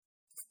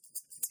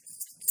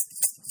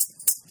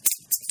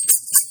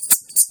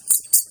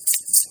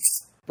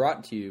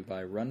Brought to you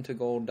by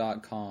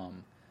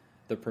runtogold.com,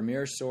 the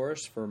premier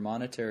source for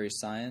monetary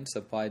science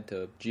applied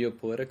to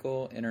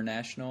geopolitical,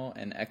 international,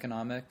 and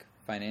economic,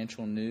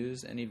 financial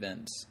news and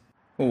events.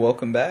 Well,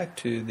 welcome back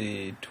to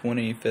the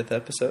 25th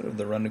episode of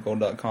the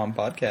runtogold.com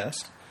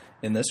podcast.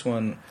 In this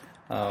one,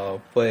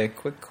 I'll play a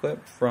quick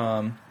clip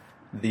from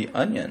The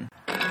Onion.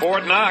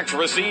 Fort Knox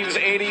receives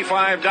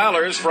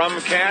 $85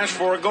 from Cash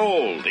for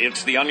Gold.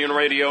 It's the Onion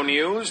Radio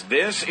News.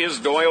 This is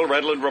Doyle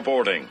Redland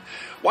reporting.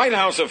 White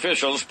House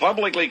officials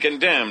publicly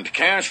condemned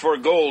Cash for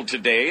Gold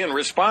today in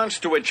response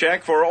to a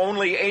check for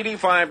only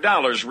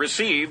 $85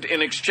 received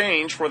in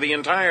exchange for the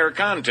entire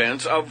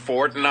contents of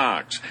Fort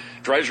Knox.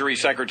 Treasury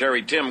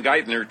Secretary Tim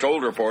Geithner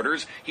told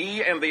reporters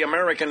he and the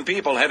American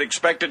people had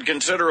expected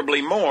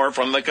considerably more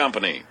from the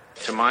company.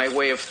 To my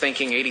way of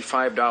thinking,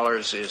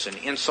 $85 is an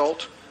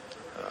insult.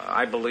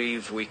 I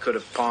believe we could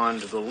have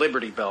pawned the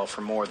Liberty Bell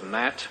for more than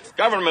that.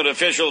 Government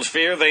officials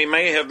fear they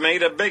may have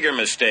made a bigger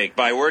mistake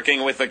by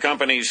working with the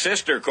company's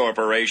sister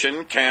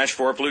corporation, Cash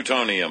for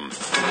Plutonium.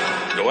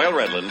 Doyle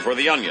Redland for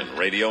The Onion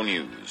Radio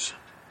News.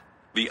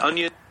 The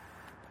Onion.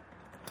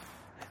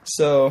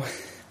 So,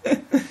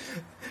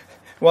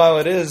 while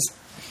it is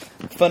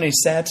funny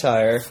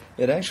satire,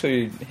 it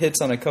actually hits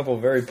on a couple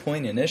very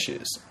poignant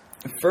issues.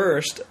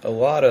 First, a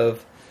lot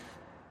of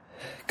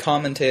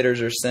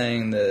commentators are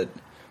saying that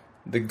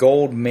the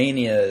gold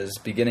mania is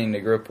beginning to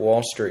grip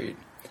Wall Street,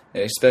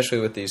 especially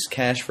with these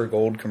Cash for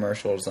Gold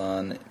commercials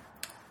on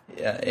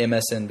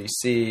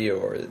MSNBC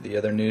or the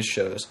other news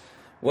shows.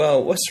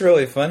 Well, what's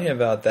really funny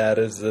about that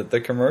is that the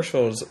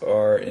commercials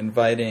are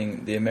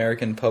inviting the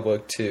American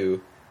public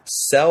to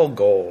sell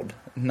gold,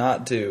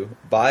 not to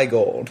buy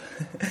gold.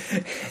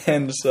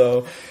 And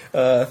so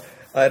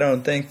I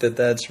don't think that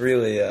that's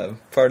really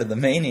part of the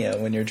mania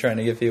when you're trying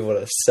to get people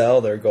to sell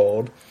their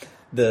gold.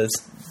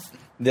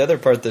 The other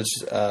part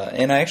that's,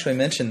 and I actually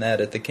mentioned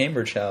that at the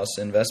Cambridge House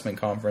Investment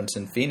Conference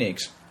in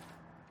Phoenix,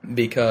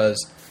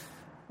 because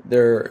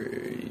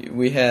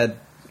we had,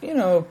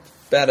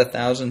 about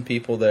 1,000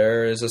 people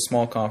there. It's a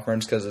small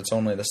conference because it's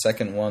only the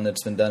second one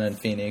that's been done in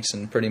Phoenix,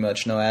 and pretty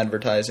much no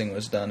advertising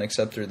was done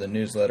except through the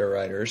newsletter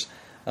writers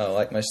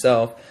like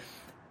myself.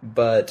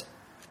 But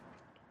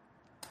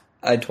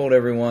I told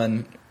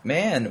everyone,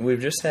 man,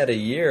 we've just had a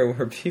year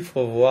where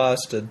people have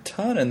lost a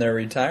ton in their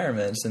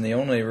retirements, and the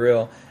only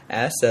real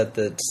asset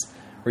that's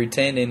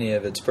retained any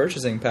of its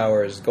purchasing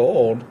power is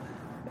gold,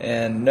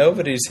 and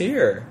nobody's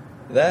here.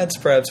 That's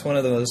perhaps one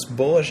of the most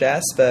bullish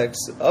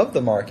aspects of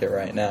the market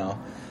right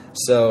now.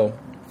 So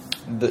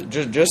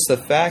just the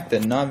fact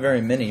that not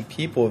very many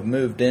people have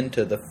moved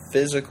into the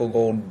physical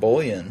gold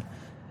bullion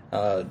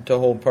to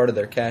hold part of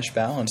their cash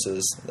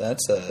balances,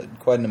 that's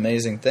quite an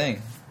amazing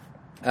thing.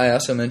 I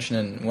also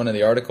mentioned in one of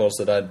the articles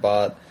that I'd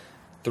bought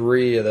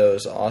 3 of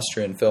those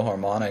Austrian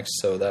Philharmonics,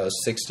 so that was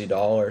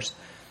 $60.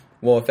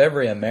 Well, if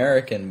every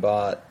American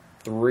bought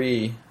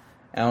 3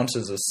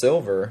 ounces of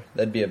silver,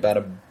 that'd be about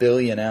 1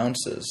 billion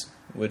ounces,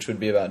 which would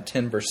be about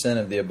 10%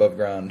 of the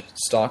above-ground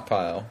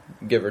stockpile,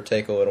 give or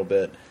take a little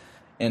bit.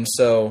 And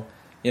so,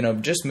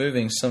 just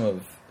moving some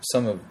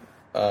of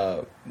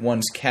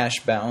one's cash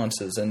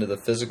balances into the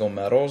physical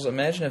metals,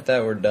 imagine if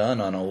that were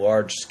done on a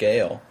large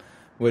scale,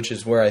 which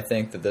is where I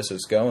think that this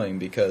is going,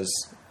 because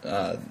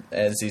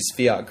as these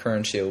fiat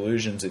currency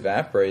illusions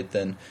evaporate,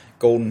 then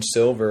gold and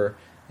silver,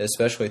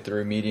 especially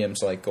through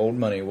mediums like gold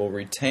money, will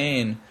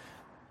retain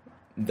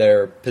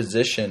their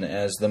position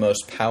as the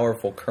most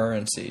powerful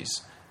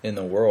currencies in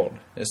the world,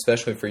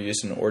 especially for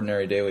use in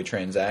ordinary daily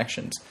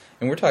transactions.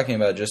 And we're talking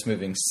about just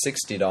moving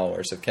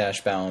 $60 of cash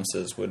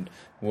balances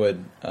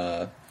would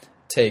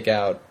take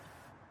out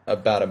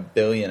about 1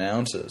 billion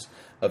ounces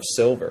of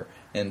silver.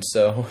 And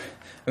so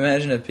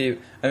imagine if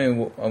people,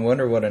 I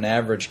wonder what an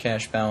average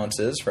cash balance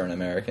is for an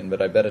American,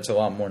 but I bet it's a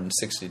lot more than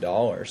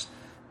 $60.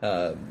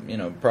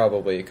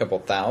 Probably a couple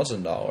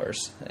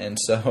 $1,000. And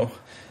so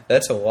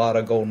that's a lot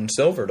of gold and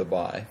silver to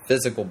buy,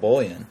 physical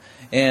bullion.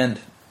 And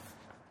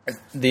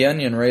The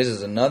Onion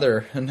raises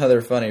another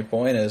funny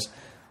point is,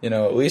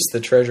 at least the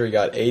Treasury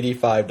got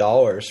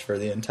 $85 for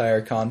the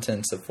entire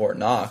contents of Fort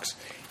Knox.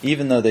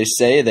 Even though they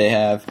say they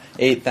have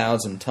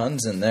 8,000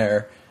 tons in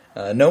there,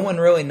 no one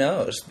really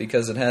knows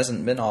because it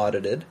hasn't been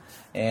audited.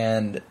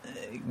 And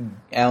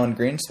Alan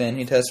Greenspan,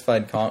 he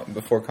testified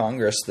before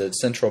Congress that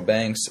central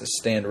banks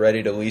stand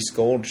ready to lease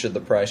gold should the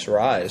price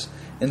rise.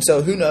 And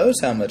so who knows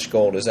how much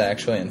gold is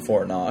actually in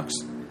Fort Knox?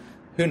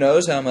 Who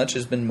knows how much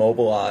has been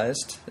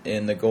mobilized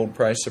in the gold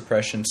price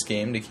suppression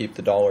scheme to keep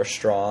the dollar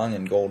strong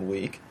and gold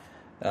weak,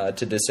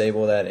 to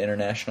disable that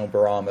international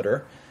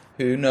barometer?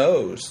 Who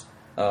knows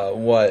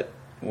what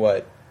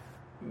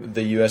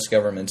the U.S.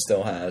 government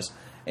still has?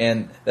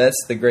 And that's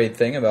the great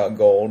thing about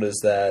gold, is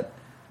that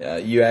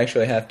you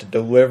actually have to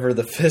deliver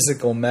the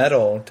physical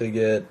metal to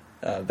get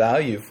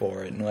value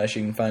for it, unless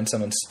you can find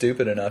someone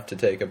stupid enough to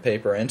take a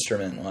paper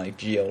instrument like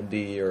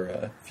GLD or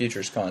a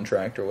futures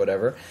contract or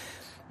whatever.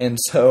 And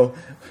so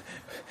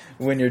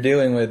when you're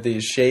dealing with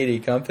these shady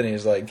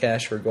companies like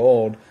Cash for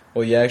Gold,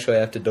 well, you actually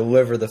have to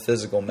deliver the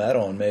physical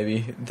metal, and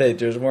maybe they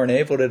just weren't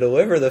able to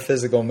deliver the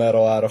physical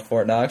metal out of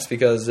Fort Knox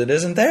because it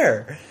isn't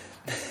there.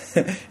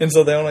 And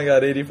so they only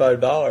got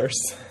 $85,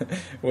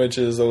 which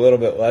is a little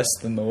bit less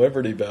than the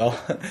Liberty Bell.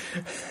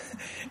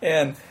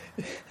 And,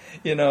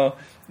 you know,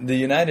 the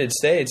United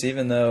States,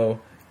 even though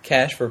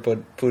cash for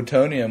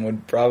plutonium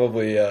would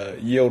probably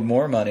yield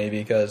more money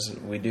because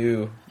we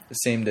do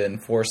seem to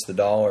enforce the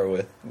dollar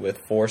with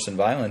force and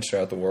violence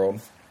throughout the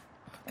world,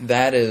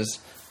 that is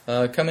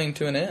coming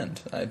to an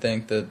end. I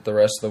think that the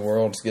rest of the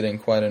world is getting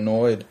quite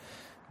annoyed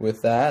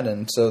with that,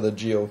 and so the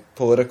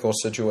geopolitical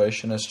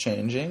situation is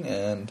changing,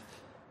 and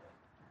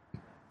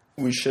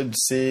we should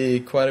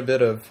see quite a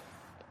bit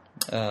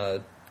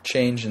of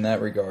change in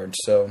that regard.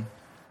 So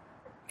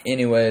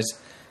anyways,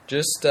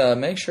 just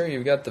make sure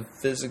you've got the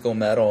physical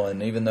metal,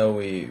 and even though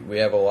we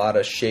have a lot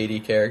of shady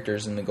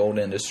characters in the gold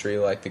industry,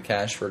 like the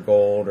Cash for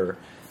Gold, or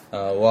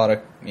a lot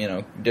of, you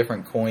know,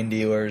 different coin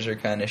dealers are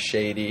kind of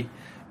shady.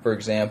 For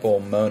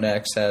example,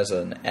 Monex has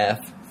an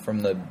F from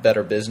the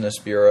Better Business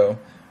Bureau,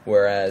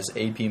 whereas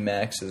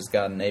APMEX has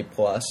got an A+.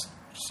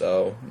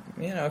 So,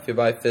 you know, if you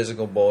buy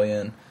physical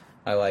bullion,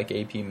 I like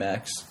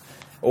APMEX.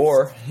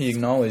 Or you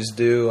can always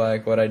do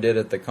like what I did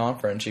at the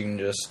conference. You can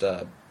just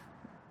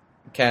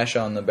cash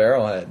on the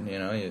barrelhead. You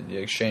know, you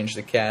exchange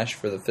the cash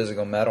for the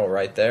physical metal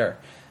right there.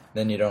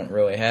 Then you don't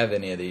really have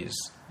any of these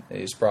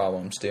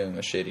problems dealing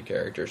with shady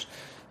characters.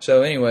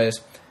 So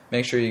anyways,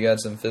 make sure you got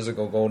some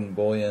physical golden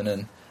bullion,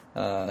 and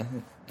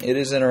it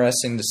is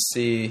interesting to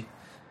see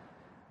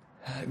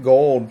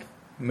gold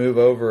move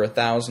over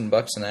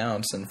 $1,000 an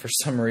ounce, and for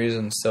some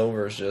reason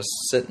silver is just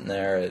sitting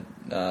there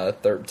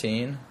at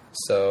 13.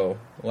 So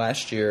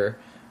last year,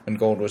 when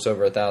gold was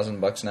over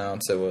 $1,000 an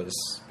ounce, it was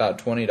about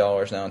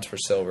 $20 an ounce for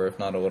silver, if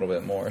not a little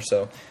bit more.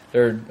 So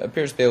there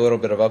appears to be a little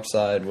bit of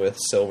upside with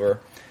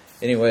silver.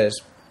 Anyways,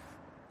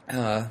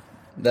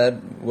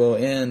 that will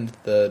end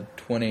the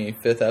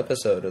 25th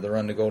episode of the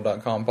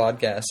RunToGold.com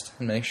podcast.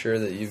 Make sure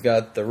that you've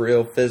got the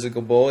real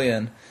physical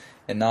bullion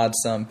and not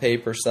some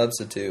paper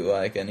substitute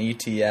like an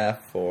ETF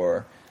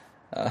or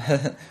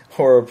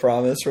a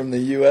promise from the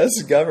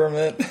U.S.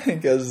 government,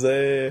 because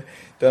they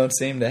don't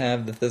seem to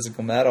have the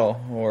physical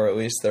metal, or at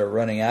least they're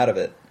running out of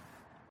it.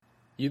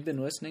 You've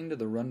been listening to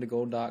the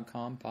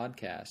RunToGold.com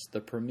podcast,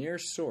 the premier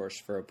source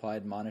for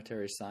applied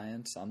monetary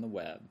science on the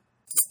web.